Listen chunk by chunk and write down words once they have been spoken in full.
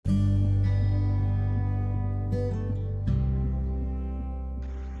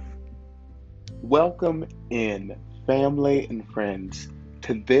Welcome in, family and friends,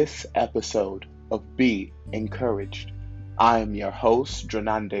 to this episode of Be Encouraged. I am your host,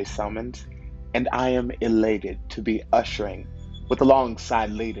 Drenande Summons, and I am elated to be ushering, with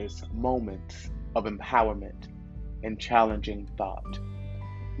alongside leaders, moments of empowerment and challenging thought.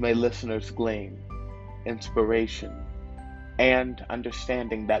 May listeners glean inspiration and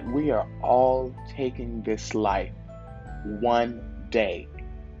understanding that we are all taking this life one day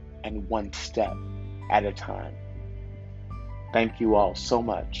and one step at a time. Thank you all so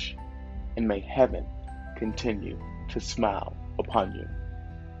much, and may heaven continue to smile upon you.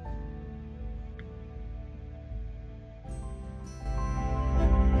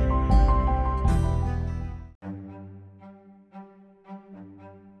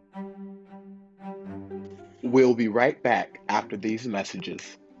 We'll be right back after these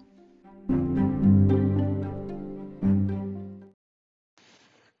messages.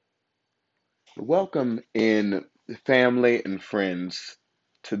 Welcome in, family and friends,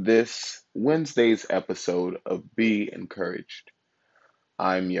 to this Wednesday's episode of Be Encouraged.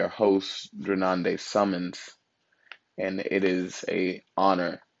 I'm your host, Drenande Summons, and it is an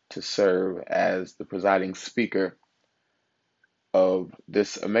honor to serve as the presiding speaker of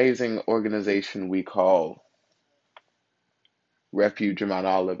this amazing organization we call Refuge in Mount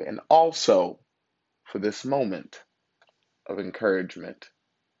Olive, and also for this moment of encouragement.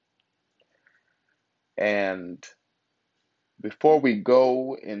 And before we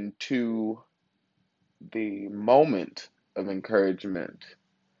go into the moment of encouragement,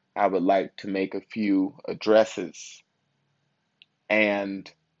 I would like to make a few addresses. And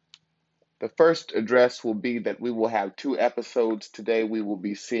the first address will be that we will have two episodes today. We will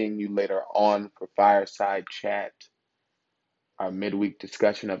be seeing you later on for Fireside Chat, our midweek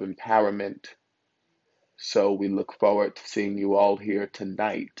discussion of empowerment. So we look forward to seeing you all here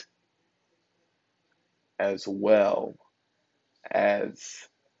tonight, as well as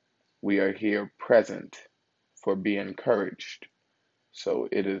we are here present for Be Encouraged. So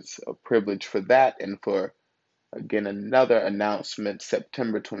it is a privilege for that, and for again another announcement,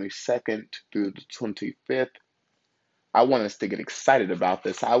 September 22nd through the 25th. I want us to get excited about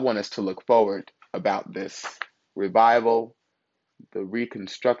this. I want us to look forward about this revival, the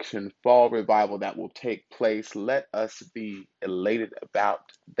reconstruction fall revival that will take place. Let us be elated about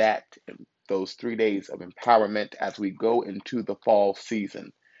that and those 3 days of empowerment as we go into the fall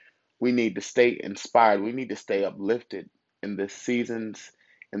season. We need to stay inspired. We need to stay uplifted in this seasons,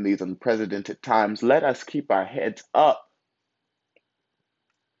 in these unprecedented times. Let us keep our heads up,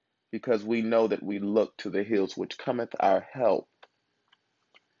 because we know that we look to the hills which cometh our help.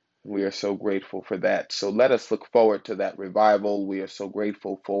 We are so grateful for that. So let us look forward to that revival. We are so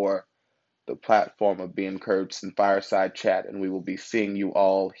grateful for the platform of Be Encouraged and Fireside Chat, and we will be seeing you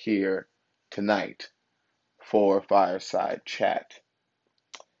all here tonight for Fireside Chat.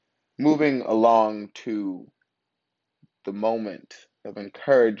 Moving along to the moment of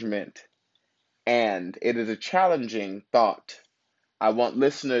encouragement, and it is a challenging thought. I want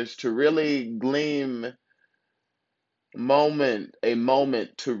listeners to really glean a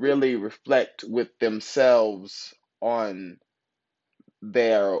moment to really reflect with themselves on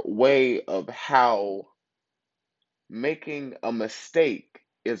their way of how making a mistake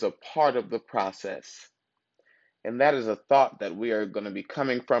is a part of the process. And that is a thought that we are going to be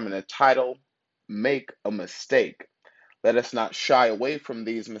coming from in a title, Make a Mistake. Let us not shy away from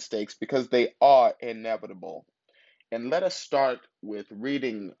these mistakes because they are inevitable. And let us start with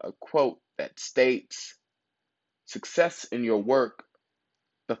reading a quote that states, "Success in your work,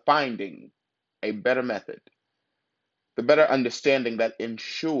 the finding a better method, the better understanding that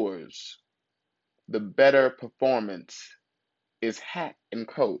ensures the better performance is hat and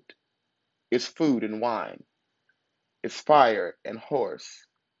coat, is food and wine, is fire and horse,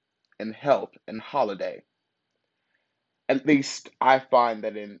 and health and holiday." At least I find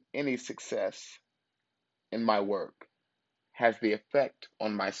that in any success in my work has the effect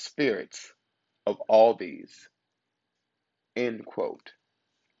on my spirits of all these. End quote.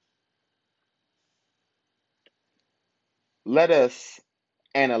 Let us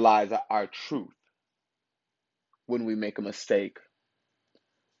analyze our truth when we make a mistake.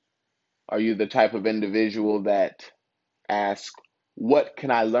 Are you the type of individual that asks, "What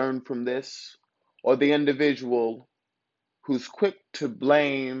can I learn from this?" Or the individual who's quick to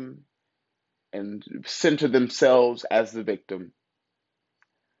blame and center themselves as the victim?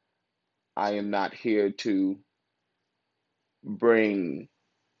 I am not here to bring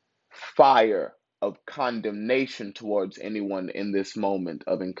fire of condemnation towards anyone in this moment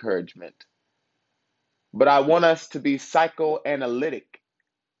of encouragement. But I want us to be psychoanalytic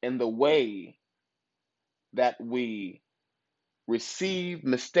in the way that we receive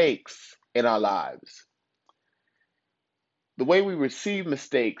mistakes in our lives, the way we receive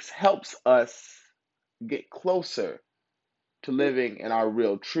mistakes helps us get closer to living in our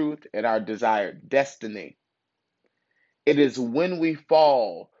real truth and our desired destiny. It is when we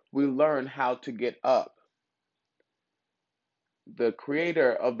fall, we learn how to get up. The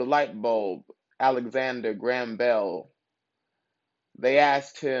creator of the light bulb, Alexander Graham Bell, they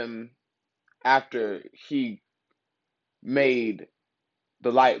asked him after he made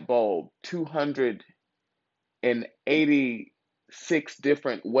the light bulb 286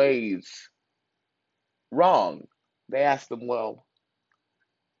 different ways wrong. They asked him, well,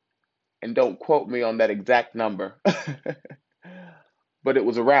 and don't quote me on that exact number, but it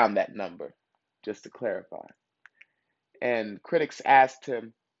was around that number, just to clarify. And critics asked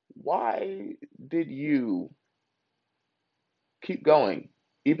him, why did you keep going,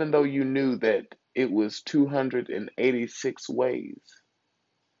 even though you knew that it was 286 ways,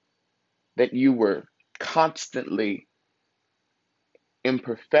 that you were constantly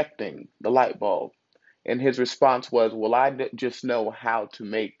imperfecting the light bulb? And his response was, well, just know how to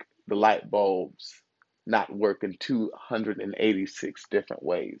make the light bulbs not work in 286 different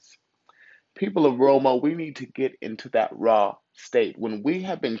ways. People of Roma, we need to get into that raw state. When we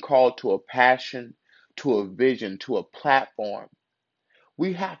have been called to a passion, to a vision, to a platform,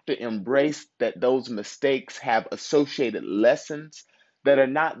 we have to embrace that those mistakes have associated lessons that are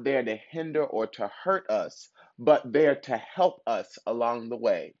not there to hinder or to hurt us, but there to help us along the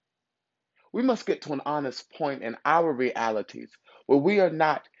way. We must get to an honest point in our realities where we are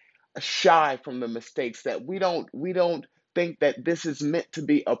not shy from the mistakes, that we don't think that this is meant to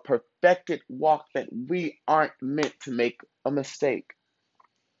be a perfected walk, that we aren't meant to make a mistake.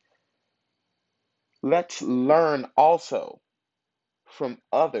 Let's learn also from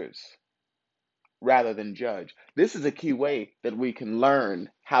others rather than judge. This is a key way that we can learn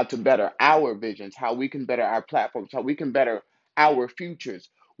how to better our visions, how we can better our platforms, how we can better our futures.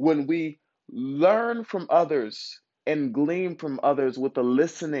 When we learn from others and glean from others with a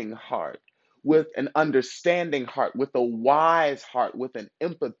listening heart, with an understanding heart, with a wise heart, with an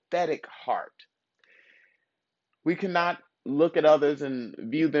empathetic heart, we cannot look at others and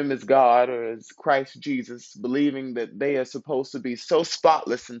view them as God or as Christ Jesus, believing that they are supposed to be so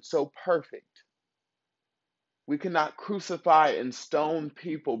spotless and so perfect. We cannot crucify and stone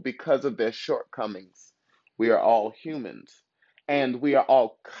people because of their shortcomings. We are all humans, and we are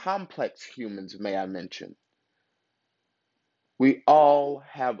all complex humans, may I mention. We all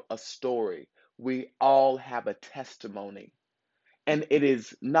have a story, we all have a testimony, and it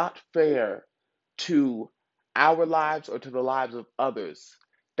is not fair to our lives or to the lives of others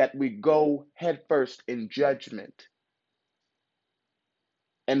that we go headfirst in judgment.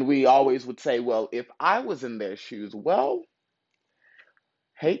 And we always would say, well, if I was in their shoes, well,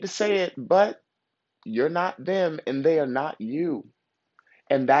 hate to say it, but you're not them and they are not you.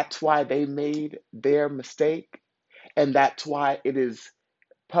 And that's why they made their mistake. And that's why it is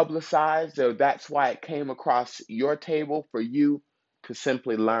publicized, or that's why it came across your table for you to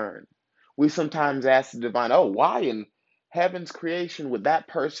simply learn. We sometimes ask the divine, oh, why in heaven's creation would that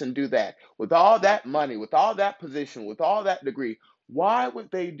person do that? With all that money, with all that position, with all that degree, why would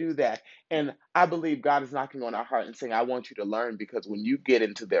they do that? And I believe God is knocking on our heart and saying, I want you to learn, because when you get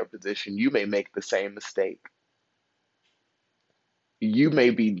into their position, you may make the same mistake. You may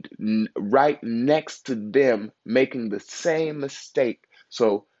be right next to them making the same mistake.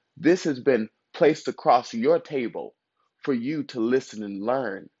 So this has been placed across your table for you to listen and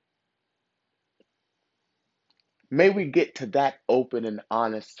learn. May we get to that open and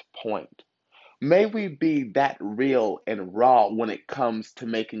honest point. May we be that real and raw when it comes to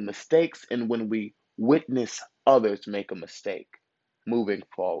making mistakes and when we witness others make a mistake moving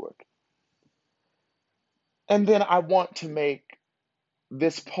forward. And then I want to make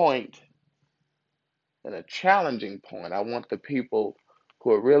this point, and a challenging point. I want the people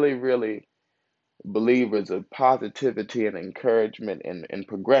who are really, really believers of positivity and encouragement and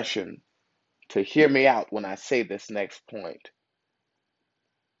progression to hear me out when I say this next point.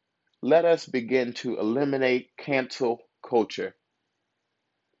 Let us begin to eliminate cancel culture.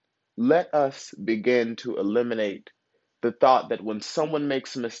 Let us begin to eliminate the thought that when someone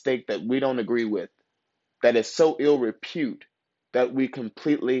makes a mistake that we don't agree with, that is so ill repute, that we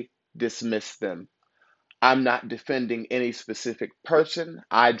completely dismiss them. I'm not defending any specific person.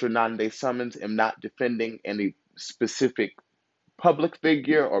 I, Drenande Summons, am not defending any specific public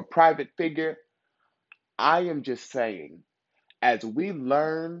figure or private figure. I am just saying, as we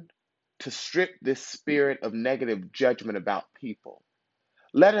learn to strip this spirit of negative judgment about people,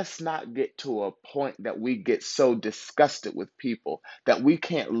 Let us not get to a point that we get so disgusted with people that we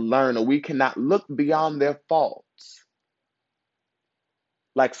can't learn or we cannot look beyond their faults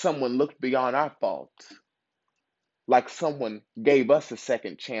like someone looked beyond our faults, like someone gave us a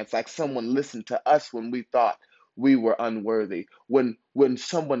second chance, like someone listened to us when we thought we were unworthy, when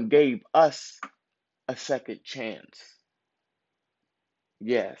someone gave us a second chance.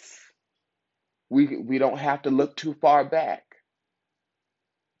 Yes, we don't have to look too far back,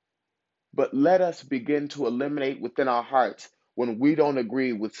 but let us begin to eliminate within our hearts when we don't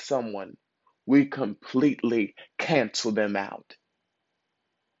agree with someone, we completely cancel them out.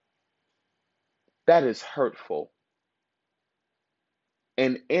 That is hurtful.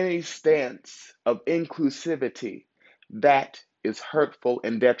 In any stance of inclusivity, that is hurtful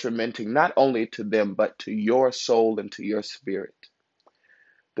and detrimenting not only to them, but to your soul and to your spirit.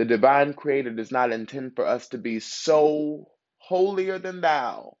 The divine creator does not intend for us to be so holier than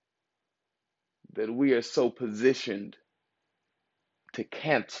thou that we are so positioned to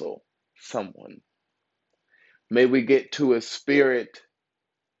cancel someone. May we get to a spirit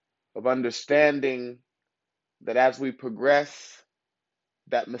of understanding that as we progress,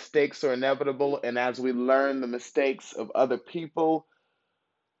 that mistakes are inevitable, and as we learn the mistakes of other people,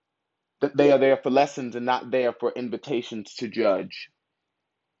 that they are there for lessons and not there for invitations to judge.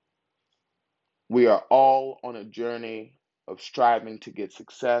 We are all on a journey of striving to get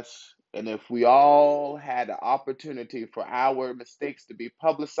success. And if we all had the opportunity for our mistakes to be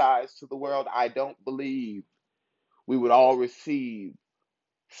publicized to the world, I don't believe we would all receive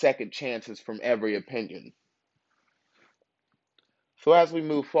second chances from every opinion. So as we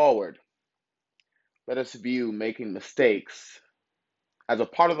move forward, let us view making mistakes as a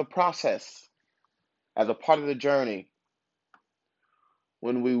part of the process, as a part of the journey.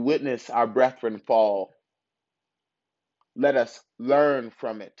 When we witness our brethren fall, let us learn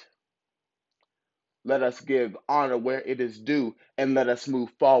from it. Let us give honor where it is due, and let us move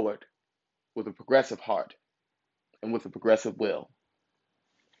forward with a progressive heart and with a progressive will.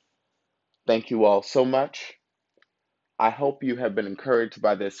 Thank you all so much. I hope you have been encouraged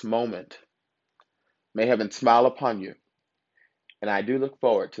by this moment. May heaven smile upon you. And I do look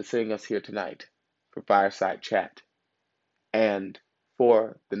forward to seeing us here tonight for Fireside Chat and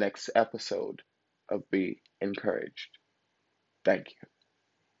for the next episode of Be Encouraged. Thank you.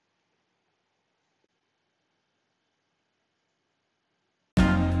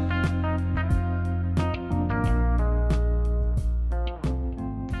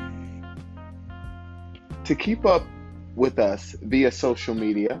 To keep up with us via social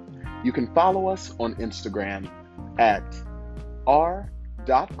media, you can follow us on Instagram at r.o.m.o__,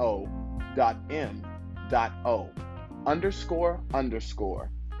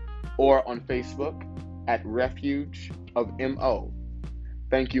 or on Facebook at Refuge of MO.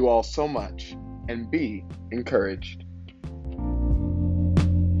 Thank you all so much, and be encouraged.